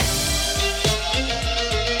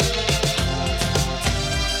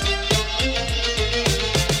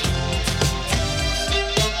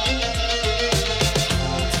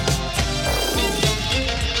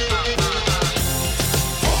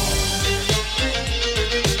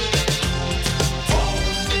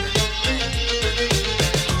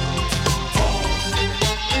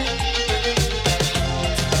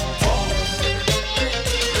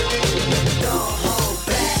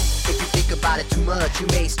 You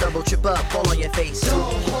may stumble, trip up, fall on your face. Don't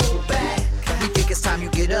hold back. We think it's time you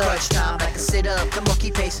get up. Crunch time, back and sit up, the monkey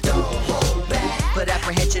pace. Don't hold back. Put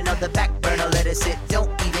apprehension on the back burner, let it sit. Don't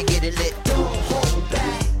even get it lit. Don't hold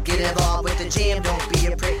back. Get involved with the jam, don't be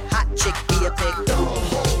a prick. Hot chick, be a pig. Don't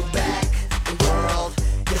hold back. The world,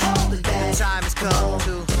 you're holding back. The time has come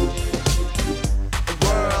to. The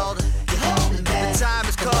world, you're holding back. The time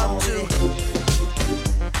has come to.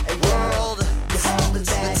 A world, you're holding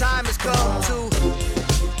back. The time has come to.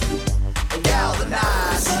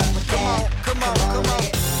 Galvanize. Come on.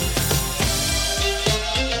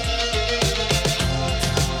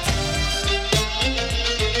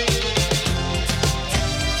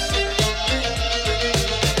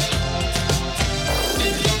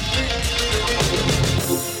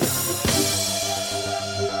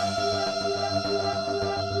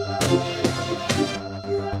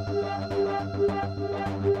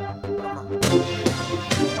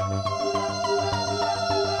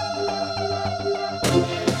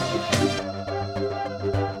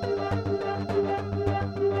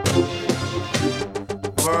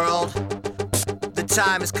 World, the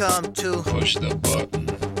time has come to push the button.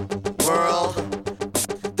 World,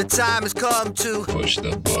 the time has come to push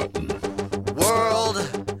the button. World,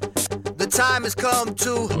 the time has come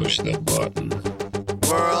to push the button.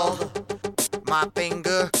 World, my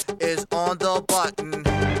finger is on the button.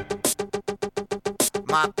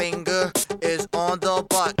 My finger is on the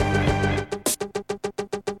button.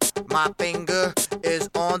 My finger is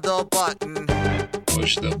on the button.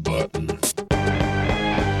 Push the button.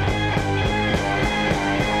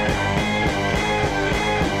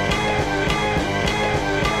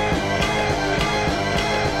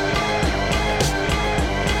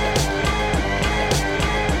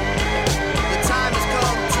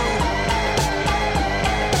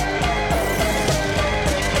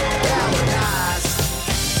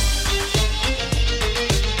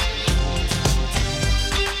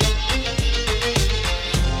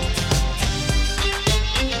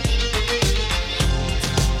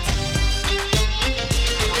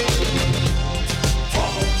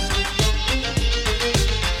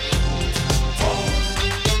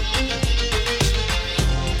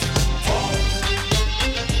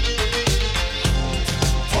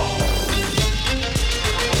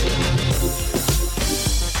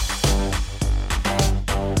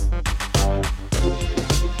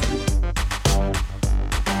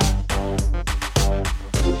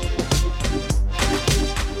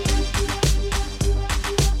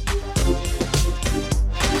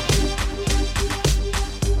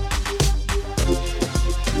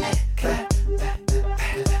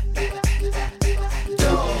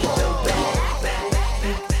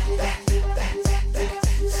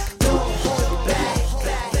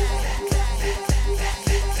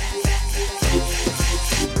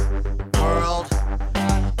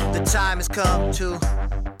 Come to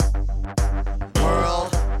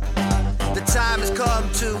world, the time has come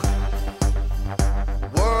to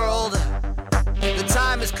world, the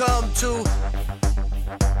time has come to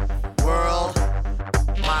world.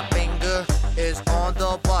 My finger is on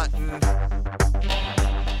the button.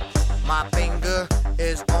 My finger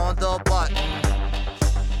is on the button.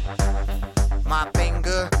 My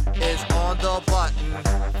finger is on the button.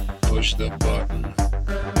 Push the button.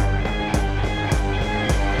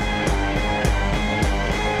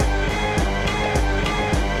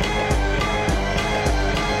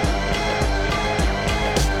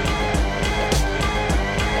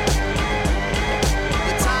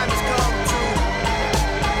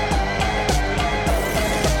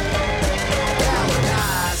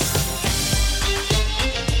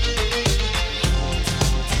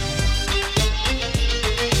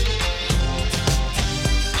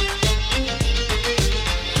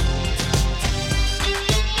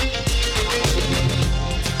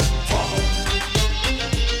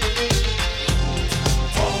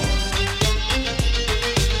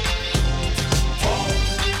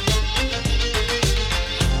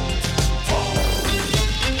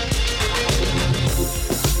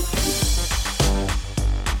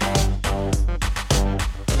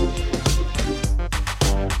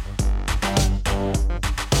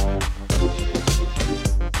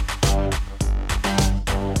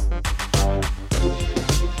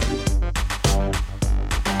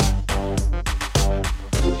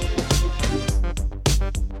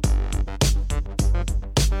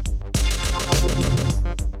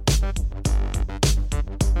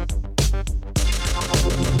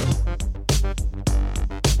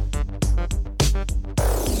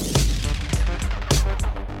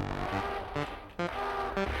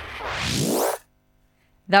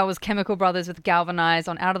 That was Chemical Brothers with Galvanize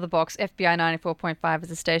on Out of the Box. FBI 94.5 is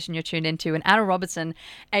the station you're tuned into. And Ada Robertson,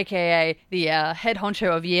 a.k.a. the head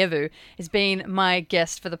honcho of Yevu, has been my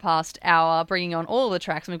guest for the past hour, bringing on all the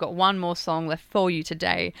tracks. And we've got one more song left for you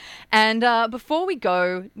today. And before we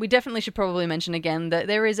go, we definitely should probably mention again that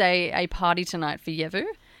there is a party tonight for Yevu.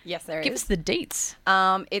 Yes, there is. Give us the deets.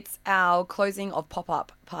 It's our closing of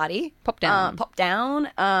Pop-Up Party. Pop Down. Pop Down.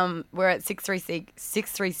 We're at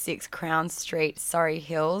 636 Crown Street, Surrey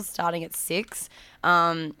Hills, starting at 6.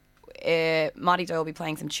 Marty Doyle will be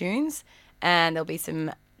playing some tunes, and there'll be some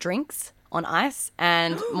drinks on ice,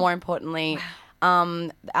 and more importantly,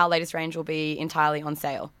 our latest range will be entirely on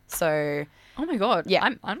sale. So, oh my God, yeah,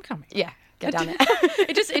 I'm coming. Yeah. Get down there.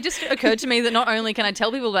 It just occurred to me that not only can I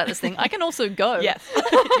tell people about this thing, I can also go. Yes,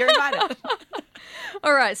 you're invited.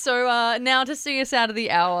 All right, so now to see us out of the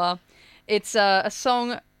hour, it's a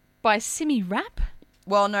song by Simi Rap.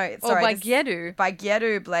 Well, no, sorry. Or by Gyedu. By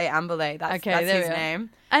Gyedu Blay Ambele. That's his name.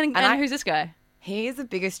 And who's this guy? He is the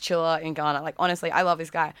biggest chiller in Ghana. Like, honestly, I love this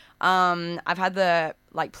guy. I've had the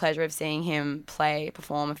pleasure of seeing him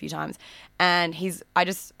perform a few times, and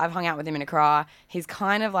I've hung out with him in Accra. He's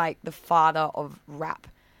kind of like the father of rap.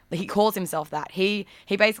 He calls himself that. He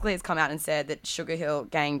basically has come out and said that Sugar Hill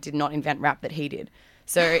Gang did not invent rap, that he did.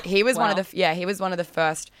 So he was one of the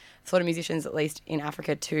first sort of musicians, at least in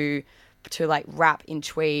Africa, to like rap in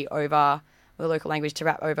Twi over the local language, to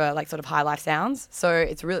rap over like sort of high life sounds. So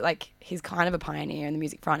it's really like he's kind of a pioneer in the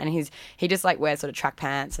music front, and he just like wears sort of track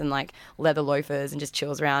pants and like leather loafers and just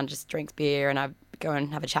chills around, just drinks beer, and I go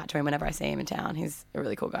and have a chat to him whenever I see him in town. He's a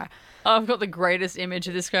really cool guy. I've got the greatest image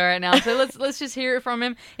of this guy right now. So let's just hear it from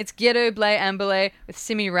him. It's Ghetto Blay Ambele with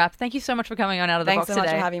Simi Rap. Thank you so much for coming on Out of the Box today.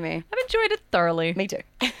 Thanks so much for having me. I've enjoyed it thoroughly. Me too.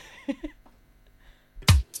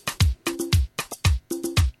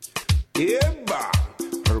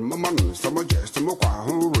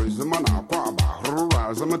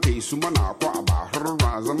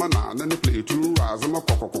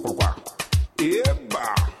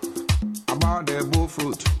 About the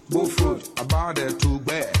bullfruit, about the too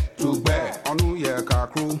bad, onu ye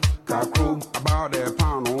kakru, about the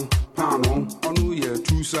pano, onu ye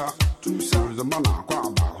tusa, zamana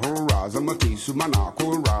kwa bahura, zamati sumana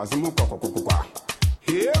kura, zamukwa.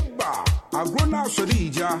 Heba, I grown out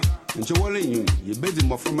Sodija, and Chawalin, you busy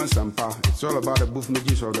more from a sampa. It's all about the buff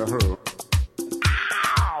magis of the hurl.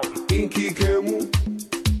 Ow! Inky Kemu,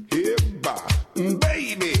 Heba,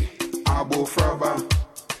 baby, Abo Fraba.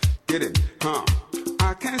 Get it, huh?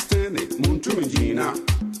 I can't stand it, Muntumijina.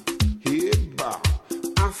 Heba,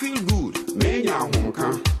 I feel good, Menya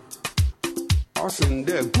Honka. Austin,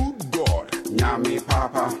 the good God, Nyami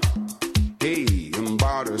Papa. Hey, I'm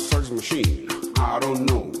about a sex machine. I don't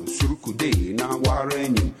know, Surukude, na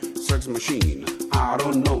warenyim. Sex machine, I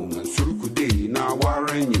don't know, Surukude, na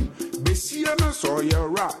warenyim. Besiana Sawyer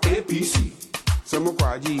APC.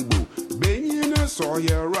 Samokwajibu, Benyana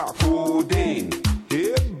Sawyer Foden.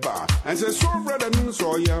 And says, so brother,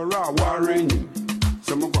 so you're a warring.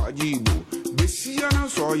 Some of our Jibu, Bessiana,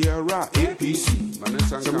 so you're a APC.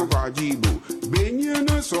 Some of our Jibu,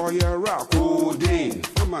 Benyana, so you're a Codain.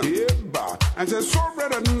 And says, so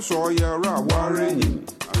brother, so you're a warring.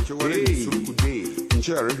 And you were in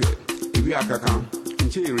Cherry, if you are Kakan, in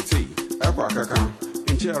Charity, Aquacan,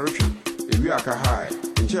 in Cherry, if you are High,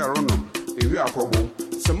 in Cheronum, if you are Kobo.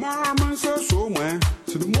 Some armors are somewhere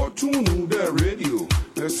to the more tune the radio.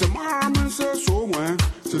 There's some armors are somewhere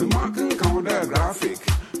to the marking count the graphic.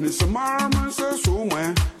 There's some armors are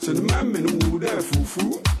somewhere to the man who there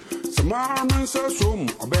fufu. Some armors are some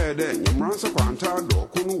a bed and your man's a quanta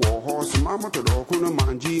dog, war horse, mamma to dog,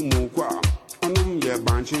 manji mukwa. On your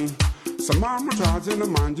banching. Some armors in the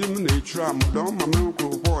manjim nature, Madame Mamma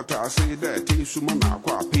Porter say that taste sumana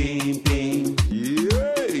qua pain.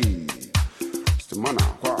 Yay! Mana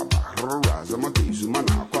kwaba hora zamati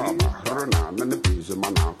zumana kwaba horna nane pizu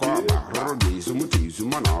mana kwaba hordi zumuti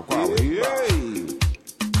zumana kwaba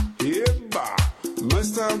Heba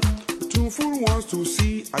Mr. Tunful wants to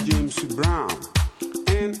see a James Brown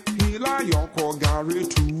and he like your call Gary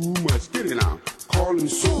too much. Get it now. Call him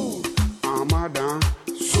Soul Amadan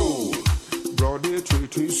Soul Brother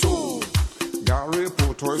Twitty Soul Gary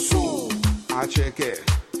Potoy Soul I check it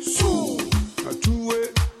Soul a two-way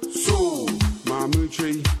Soul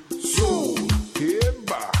Tree, so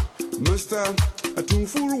Heba, Mr. A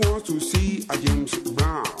Tunful wants to see a James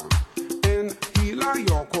Brown, and he like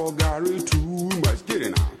your call Gary too much. Get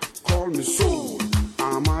it now. Call me Soul,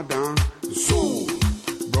 Amadan, Soul,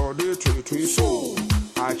 Brother Twitty, Soul.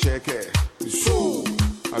 I check it, Soul,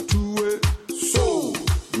 a two-way, Soul,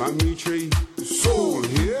 Mammy Tree, Soul.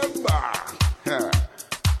 Heba,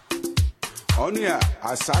 only a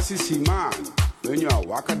sassy man. When you are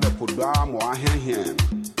walking the Pudam or hand,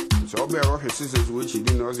 so bear her sisters, which he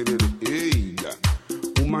didn't know. Hey,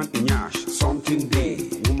 woman in yash, something day,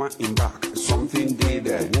 woman in back, something day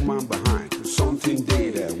there, woman behind, something day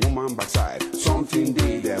there, woman beside, something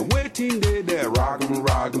day there, waiting day there,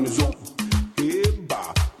 ragum zo. Hey,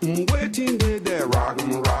 ba, waiting day there,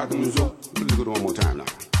 ragum zo. Let's go one more time now.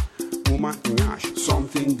 Woman in yash,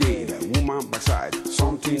 something day there, woman beside,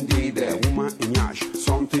 something day there, woman in yash,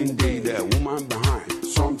 something day there, woman behind,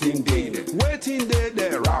 something day there, waiting day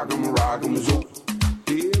there, ragum zo.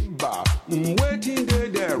 Eba, waiting day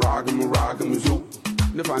there, ragum zo.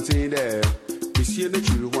 The fancy there, this year that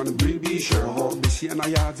you want to be sure, this year na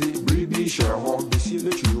yadi, be sure, this year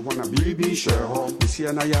that you want to be sure, this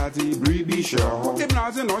year na yadi, be sure. If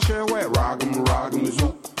not, no share where ragum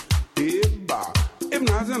zo. Eba. If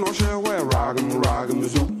nothing, no share where ragum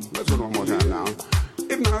zoo. Let's go one more time now.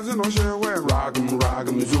 If nothing, no share where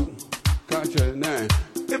ragum zoo. Catch your name.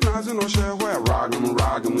 If nothing, no share where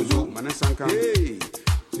ragum zoo. Man, it's some kind. Hey,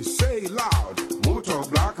 you say loud, motor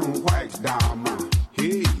black and white down, man.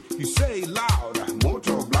 Hey, you say loud,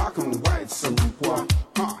 motor black and white, some what?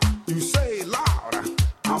 You say loud,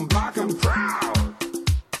 I'm black and proud.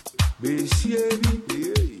 Be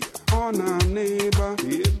shabby, on a neighbor.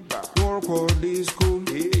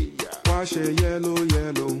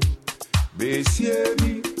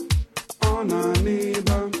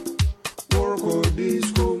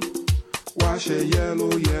 say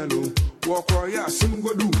yellow, yellow. Walk or ya, sim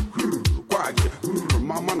go do. Quiet,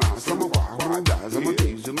 mama na, some of our guys, some of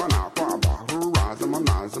these, some of our papa, some of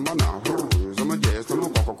our, some of our, some of yes, some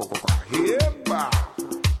of our. Here, ba.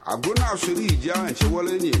 I go now, Shady, and she will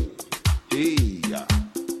in you. Hey, ya.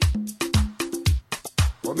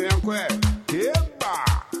 What me uncle? Here,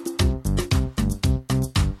 ba.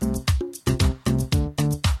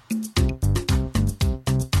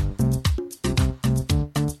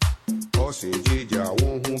 Say Jija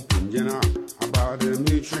won't hoop pinjana about the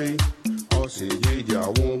military. Or say Jija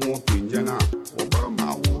won't hoop pinjana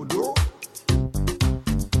Obama would.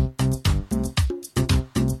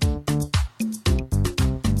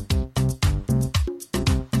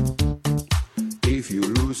 If you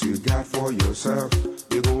lose you got for yourself,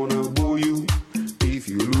 they're gonna boo you. If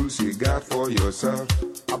you lose you got for yourself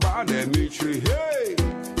about the military, hey.